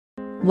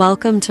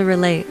Welcome to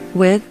Relate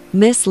with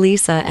Miss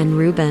Lisa and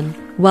Ruben.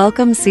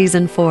 Welcome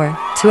Season 4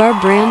 to our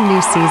brand new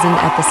seasoned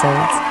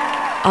episodes.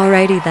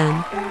 Alrighty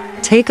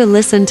then, take a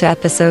listen to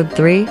Episode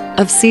 3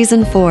 of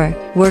Season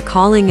 4. We're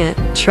calling it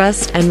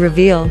Trust and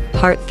Reveal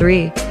Part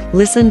 3.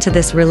 Listen to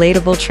this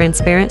relatable,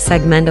 transparent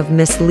segment of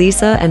Miss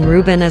Lisa and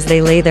Ruben as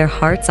they lay their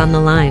hearts on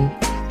the line.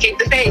 Keep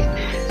the faith.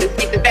 Just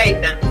keep the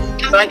faith.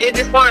 So I did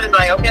this morning. It's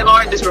like, okay,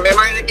 Lord, just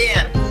remember it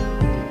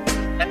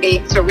again. Let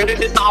me surrender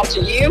this all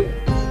to you.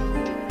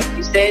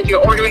 You said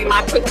you're ordering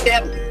my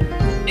footsteps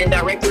and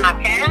directing my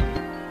path,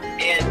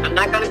 and I'm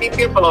not going to be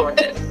fearful over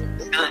this. I'm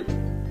just going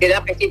to get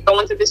up and keep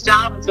going to this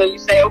job until you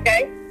say,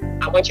 okay,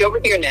 I want you over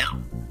here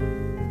now.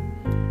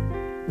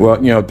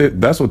 Well,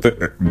 that's what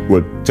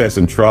tests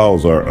and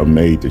trials are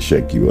made to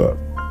shake you up.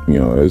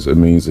 It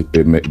means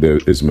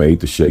it's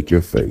made to shake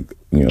your faith.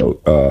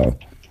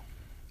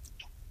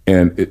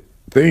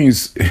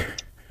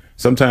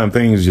 Sometimes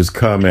things just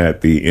come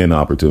at the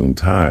inopportune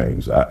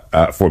times.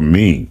 For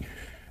me,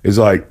 it's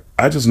like,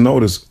 I just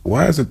noticed,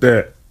 why is it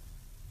that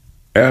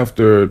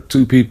after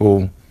two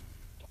people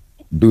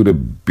do the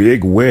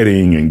big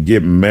wedding and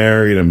get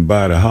married and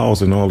buy the house,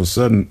 and all of a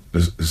sudden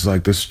it's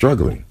like they're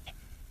struggling,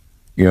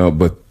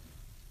 but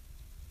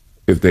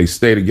if they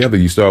stay together,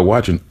 you start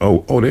watching, they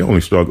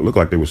only look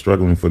like they were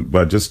struggling for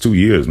about just 2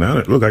 years. Now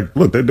it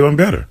look, they're doing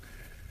better.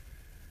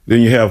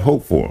 Then you have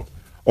hope for them.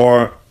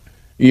 Or,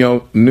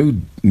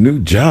 new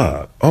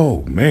job.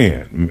 Oh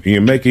man, you're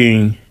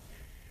making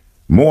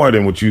more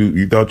than what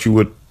you thought you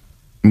would,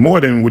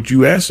 more than what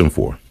you asked them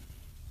for.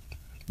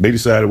 They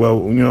decided, well,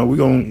 we're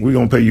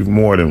gonna pay you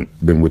more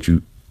than what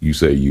you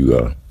say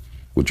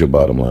what your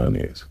bottom line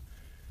is.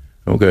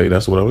 Okay,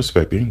 that's what I was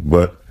expecting,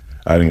 but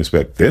I didn't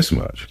expect this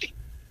much.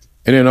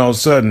 And then all of a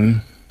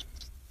sudden,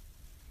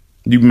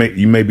 you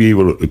may be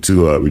able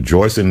to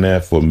rejoice in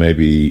that for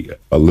maybe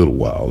a little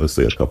while, let's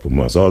say a couple of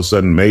months. All of a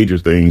sudden, major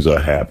things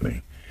are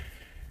happening,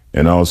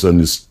 and all of a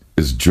sudden,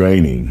 it's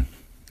draining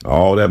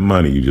all that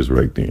money you just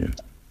raked in.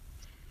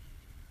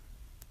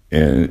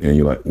 And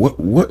you're like,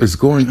 what is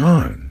going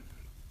on?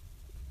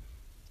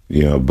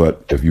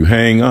 But if you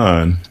hang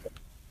on,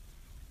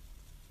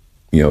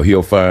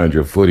 he'll find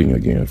your footing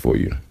again for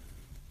you.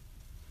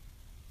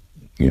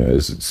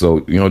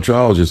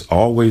 Trials just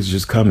always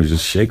just come to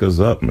just shake us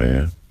up,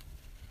 man.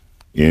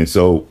 And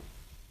so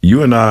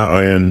you and I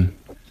are in,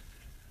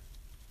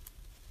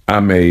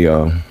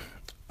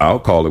 I'll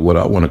call it what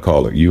I want to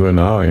call it. You and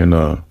I are in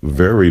a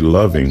very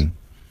loving,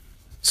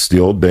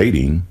 still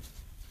dating,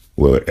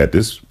 well, at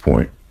this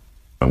point,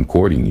 I'm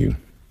courting you,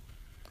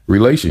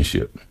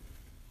 relationship.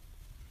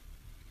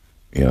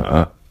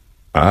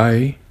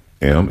 I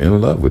am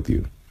in love with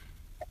you.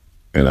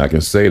 And I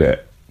can say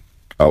that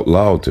out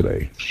loud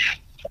today.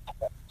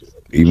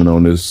 Even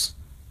on this,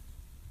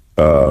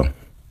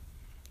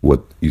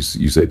 what you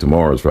say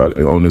tomorrow is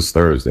Friday, on this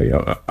Thursday,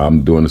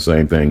 I'm doing the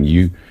same thing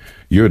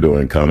you're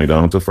doing, counting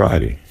down to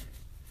Friday,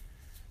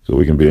 so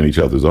we can be in each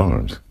other's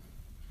arms.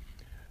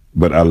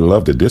 But I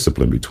love the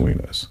discipline between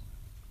us.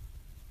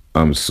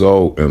 I'm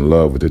so in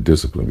love with the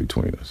discipline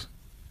between us.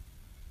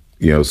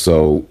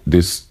 So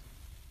this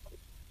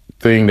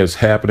thing that's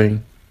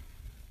happening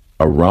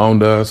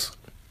around us,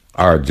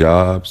 our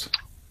jobs,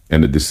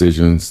 and the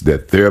decisions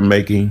that they're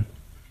making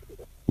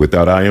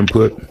without our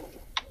input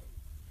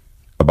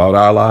about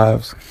our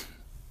lives,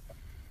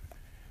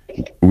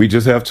 we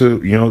just have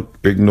to,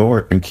 ignore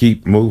it and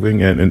keep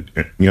moving and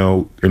in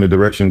the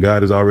direction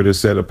God has already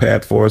set a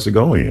path for us to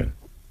go in.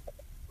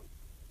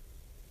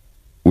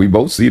 We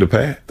both see the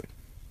path.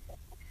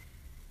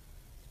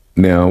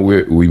 Now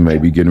we may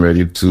be getting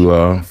ready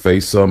to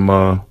face some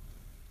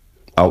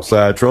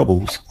outside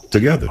troubles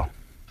together,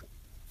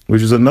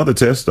 which is another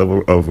test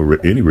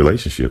of any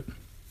relationship.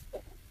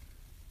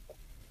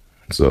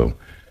 So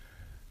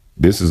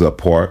this is the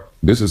part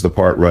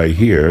right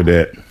here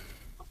that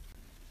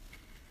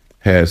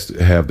has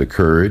to have the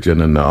courage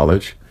and the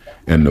knowledge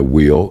and the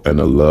will and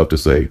the love to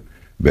say,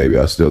 baby,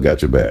 I still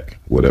got your back,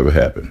 whatever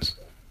happens.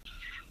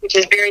 Which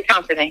is very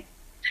comforting.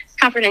 It's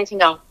comforting to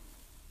know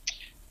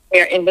we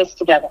are in this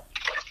together.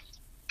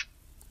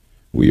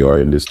 We are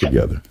in this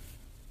together.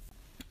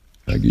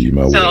 I give you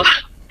my word. So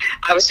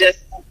I was just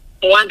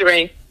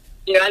wondering,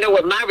 I know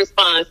what my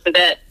response to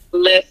that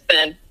less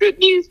than good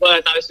news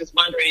was. I was just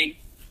wondering,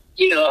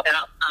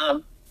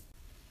 about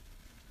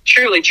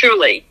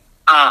truly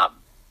are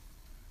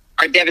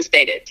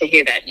devastated to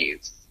hear that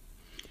news.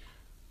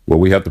 Well,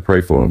 we have to pray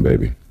for them,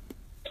 baby.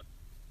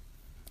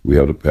 We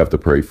have to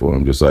pray for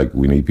them, just like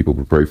we need people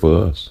to pray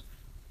for us.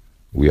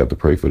 We have to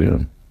pray for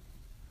them.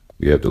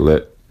 We have to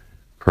let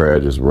prayer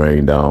just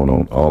rain down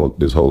on all of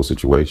this whole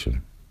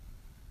situation.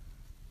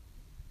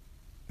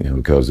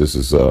 Because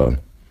this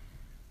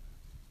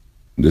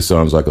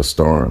sounds like a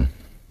storm.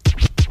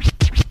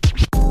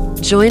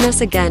 Join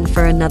us again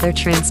for another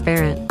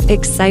transparent,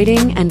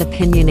 exciting, and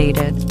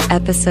opinionated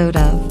episode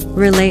of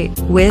Relate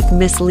with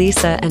Miss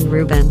Lisa and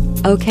Ruben.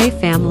 Okay,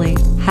 family,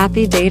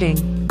 happy dating.